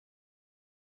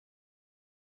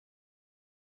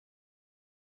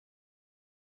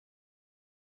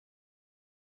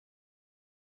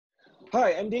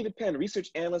Hi, I'm David Penn, Research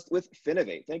Analyst with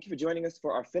Finovate. Thank you for joining us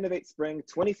for our FinovateSpring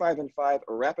 25 and 5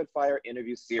 Rapid Fire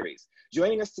Interview Series.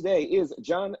 Joining us today is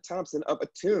John Thompson of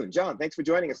Attune. John, thanks for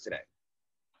joining us today.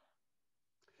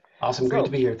 Awesome, great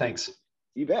to be here, thanks.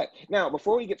 You bet. Now,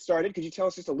 before we get started, could you tell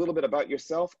us just a little bit about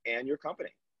yourself and your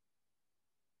company?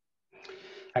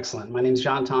 Excellent. My name is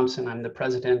John Thompson. I'm the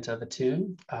president of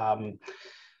Attune.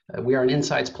 We are an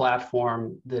insights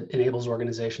platform that enables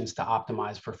organizations to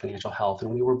optimize for financial health. And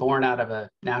we were born out of a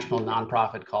national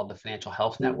nonprofit called the Financial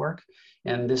Health Network.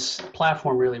 And this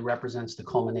platform really represents the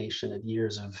culmination of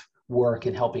years of work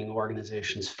in helping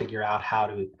organizations figure out how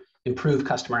to improve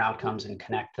customer outcomes and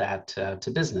connect that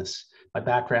to business. My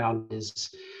background is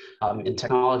in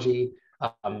technology,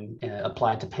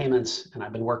 applied to payments, and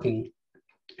I've been working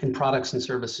in products and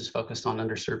services focused on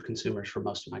underserved consumers for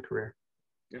most of my career.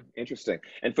 Yeah, interesting.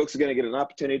 And folks are going to get an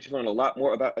opportunity to learn a lot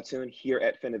more about Attune here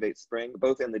at FinovateSpring,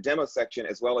 both in the demo section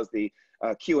as well as the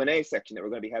Q&A section that we're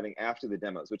going to be having after the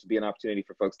demos, which will be an opportunity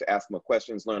for folks to ask more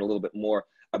questions, learn a little bit more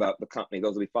about the company.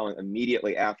 Those will be following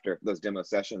immediately after those demo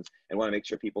sessions, and want to make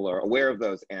sure people are aware of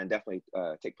those and definitely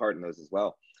take part in those as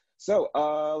well. So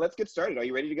let's get started. Are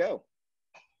you ready to go?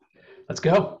 Let's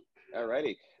go. All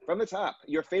righty. From the top,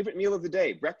 your favorite meal of the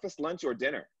day, breakfast, lunch, or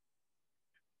dinner?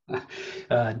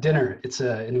 Dinner. It's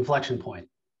an inflection point.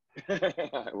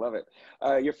 I love it.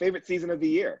 Your favorite season of the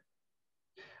year?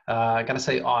 I gotta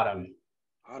say autumn.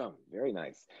 Autumn, very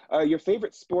nice. Your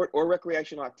favorite sport or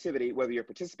recreational activity, whether you're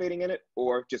participating in it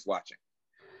or just watching?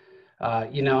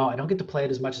 You know, I don't get to play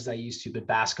it as much as I used to, but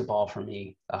basketball for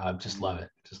me, just love it.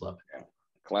 Just love it. Yeah.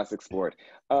 Classic sport.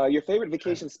 Your favorite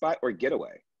vacation spot or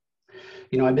getaway?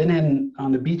 You know, I've been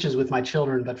on the beaches with my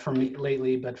children, but for me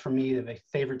the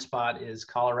favorite spot is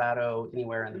Colorado,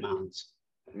 anywhere in the mountains.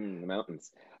 The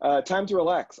mountains. Time to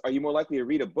relax. Are you more likely to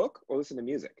read a book or listen to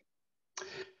music?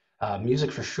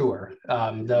 Music for sure.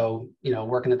 Though, you know,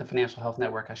 working at the Financial Health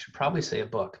Network, I should probably say a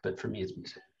book, but for me it's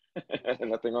music.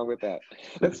 Nothing wrong with that.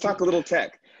 Let's talk a little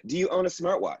tech. Do you own a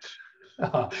smartwatch?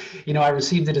 You know, I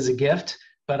received it as a gift,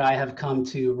 but I have come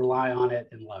to rely on it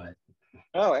and love it.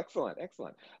 Oh, excellent,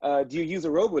 excellent. Do you use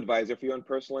a robo-advisor for your own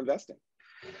personal investing?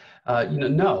 You know,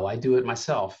 no, I do it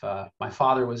myself. My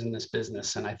father was in this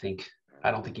business, and I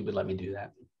don't think he would let me do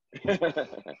that.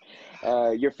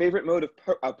 Your favorite mode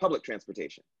of public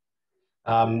transportation?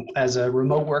 As a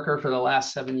remote worker for the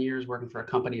last 7 years, working for a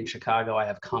company in Chicago, I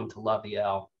have come to love the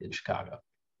L in Chicago.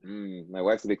 My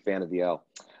wife's a big fan of the L.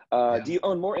 Yeah. Do you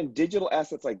own more in digital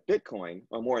assets like Bitcoin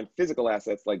or more in physical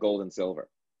assets like gold and silver?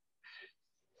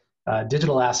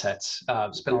 Digital assets.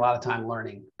 Spend a lot of time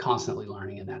learning, constantly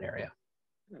learning in that area.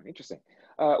 Oh, interesting.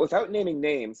 Without naming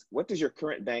names, what does your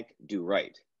current bank do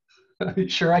right?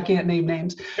 Sure, I can't name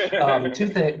names. Two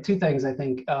things, I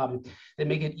think. They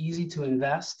make it easy to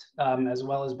invest as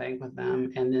well as bank with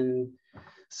them. And then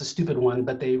it's a stupid one,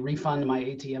 but they refund my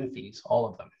ATM fees, all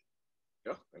of them.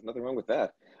 Oh, there's nothing wrong with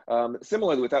that.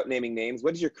 Similarly, without naming names,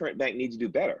 what does your current bank need to do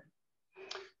better?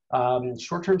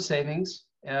 Short-term savings.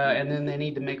 And then they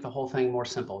need to make the whole thing more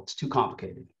simple. It's too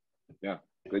complicated. Yeah,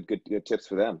 good tips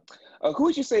for them. Who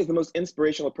would you say is the most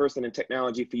inspirational person in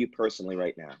technology for you personally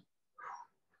right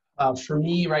now? For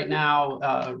me right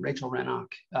now, Rachel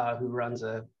Rennock, who runs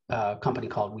a company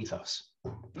called Wethos.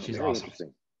 She's very awesome.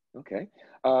 Interesting. Okay.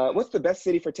 What's the best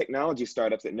city for technology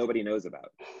startups that nobody knows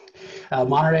about?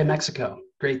 Monterrey, Mexico.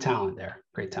 Great talent there.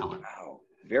 Great talent. Wow,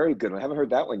 very good one. I haven't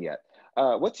heard that one yet.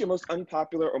 What's your most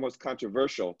unpopular or most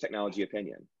controversial technology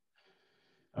opinion?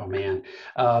 Oh, man.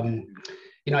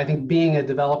 You know, I think being a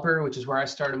developer, which is where I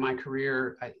started my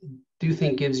career, I do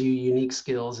think gives you unique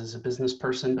skills as a business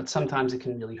person, but sometimes it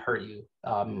can really hurt you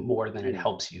more than it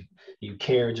helps you. You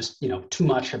care just, you know, too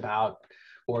much about,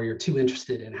 or you're too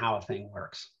interested in how a thing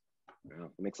works. Yeah,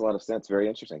 it makes a lot of sense. Very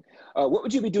interesting. What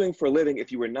would you be doing for a living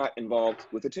if you were not involved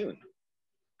with Attune?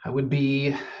 I would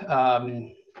be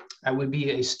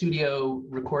a studio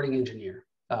recording engineer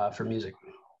for music.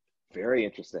 Very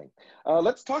interesting.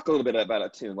 Let's talk a little bit about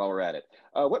Attune while we're at it.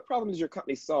 What problem does your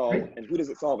company solve, and who does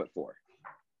it solve it for?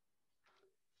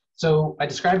 So I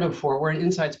described it before. We're an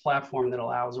insights platform that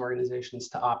allows organizations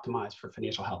to optimize for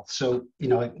financial health. So, you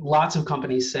know, lots of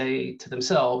companies say to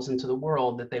themselves and to the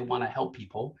world that they want to help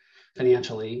people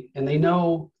financially, and they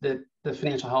know that the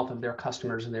financial health of their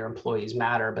customers and their employees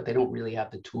matter, but they don't really have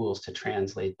the tools to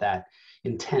translate that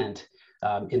intent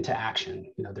into action.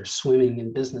 You know, they're swimming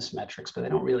in business metrics, but they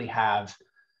don't really have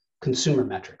consumer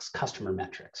metrics, customer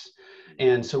metrics.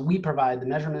 And so we provide the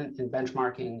measurement and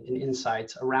benchmarking and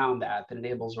insights around that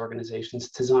enables organizations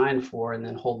to design for and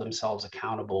then hold themselves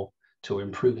accountable to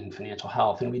improving financial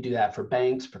health. And we do that for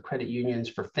banks, for credit unions,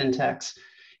 for fintechs,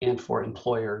 and for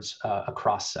employers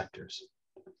across sectors.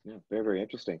 Yeah, very, very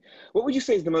interesting. What would you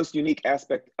say is the most unique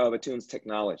aspect of Attune's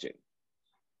technology?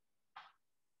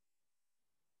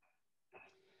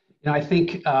 You know, I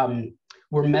think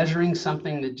we're measuring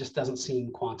something that just doesn't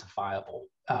seem quantifiable.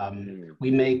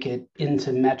 We make it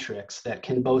into metrics that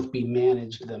can both be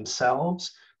managed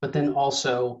themselves, but then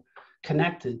also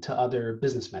connected to other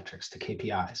business metrics, to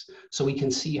KPIs. So we can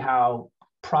see how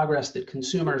progress that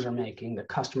consumers are making, that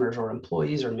customers or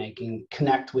employees are making,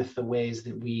 connect with the ways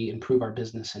that we improve our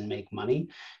business and make money.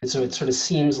 And so it sort of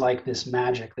seems like this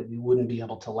magic that we wouldn't be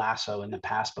able to lasso in the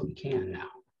past, but we can now.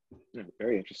 Yeah,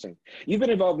 very interesting. You've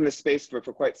been involved in this space for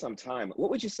quite some time.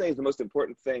 What would you say is the most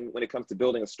important thing when it comes to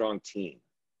building a strong team?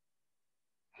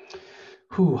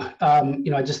 You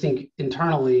know, I just think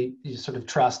internally, you sort of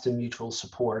trust and mutual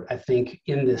support. I think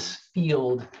in this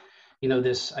field, you know,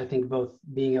 I think both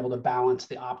being able to balance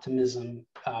the optimism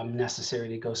necessary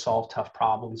to go solve tough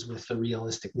problems with the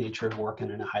realistic nature of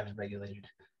working in a highly regulated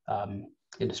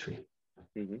industry.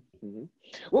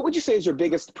 What would you say is your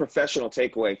biggest professional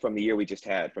takeaway from the year we just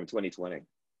had, from 2020?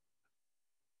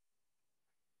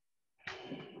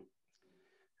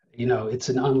 You know, it's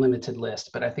an unlimited list,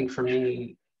 but I think for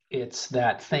me, it's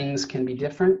that things can be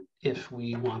different if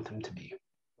we want them to be.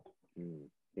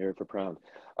 Very profound.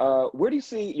 Where do you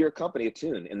see your company,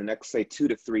 Attune, in the next, say, 2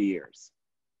 to 3 years?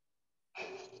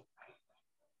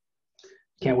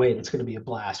 Can't wait. It's going to be a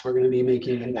blast. We're going to be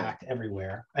making an impact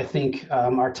everywhere. I think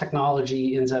our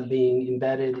technology ends up being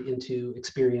embedded into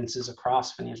experiences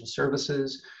across financial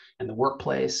services and the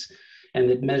workplace, and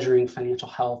that measuring financial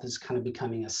health is kind of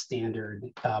becoming a standard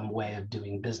way of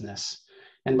doing business.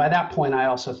 And by that point, I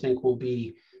also think we'll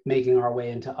be making our way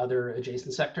into other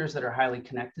adjacent sectors that are highly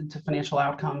connected to financial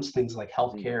outcomes, things like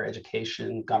healthcare,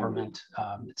 education, government,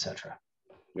 et cetera.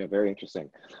 Yeah, very interesting.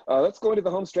 Let's go into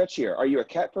the home stretch here. Are you a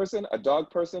cat person, a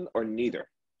dog person, or neither?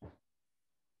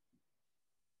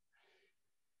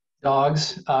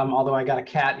 Dogs, although I got a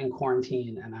cat in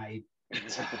quarantine and I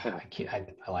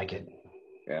like it.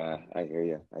 Yeah, I hear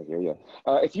you. I hear you.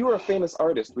 If you were a famous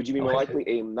artist, would you be more likely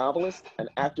a novelist, an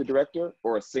actor, director,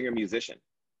 or a singer, musician?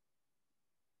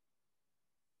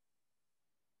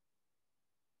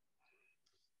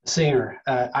 Singer.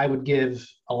 I would give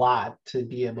a lot to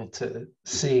be able to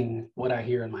sing what I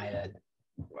hear in my head.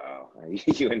 Wow,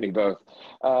 you and me both.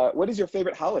 What is your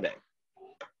favorite holiday?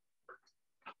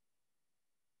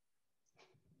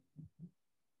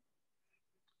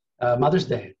 Mother's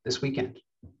Day this weekend.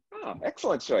 Oh,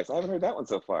 excellent choice. I haven't heard that one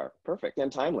so far. Perfect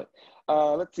and timely.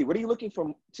 Let's see. What are you looking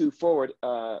forward to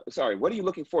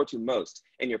most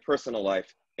in your personal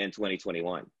life in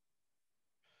 2021?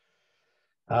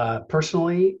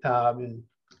 Personally,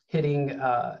 hitting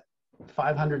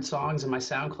 500 songs in my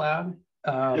SoundCloud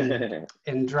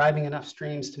and driving enough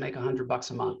streams to make $100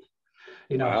 a month.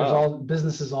 You know, wow.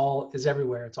 Business is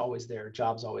everywhere. It's always there.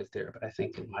 Job's always there. But I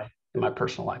think in my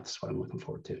personal life, that's what I'm looking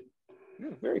forward to.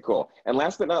 Very cool. And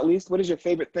last but not least, what is your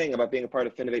favorite thing about being a part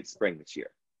of FinovateSpring this year?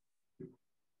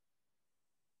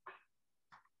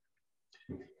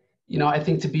 You know, I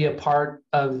think to be a part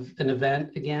of an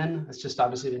event again, it's just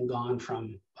obviously been gone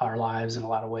from our lives in a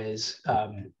lot of ways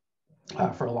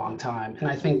for a long time. And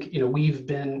I think, you know, we've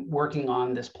been working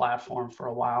on this platform for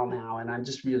a while now, and I'm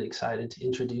just really excited to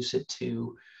introduce it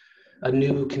to a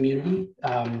new community,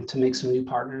 to make some new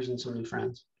partners and some new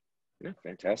friends. Yeah,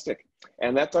 fantastic.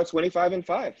 And that's our 25 and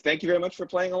 5. Thank you very much for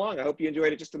playing along. I hope you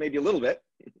enjoyed it just maybe a little bit.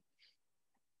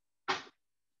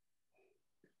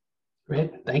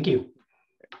 Great, thank you.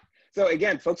 So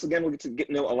again, folks, we'll get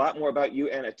to know a lot more about you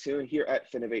and Attune here at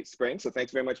FinovateSpring. So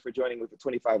thanks very much for joining with the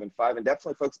 25 and 5. And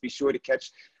definitely, folks, be sure to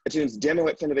catch Attune's demo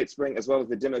at FinovateSpring, as well as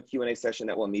the demo Q&A session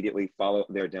that will immediately follow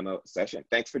their demo session.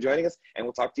 Thanks for joining us, and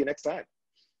we'll talk to you next time.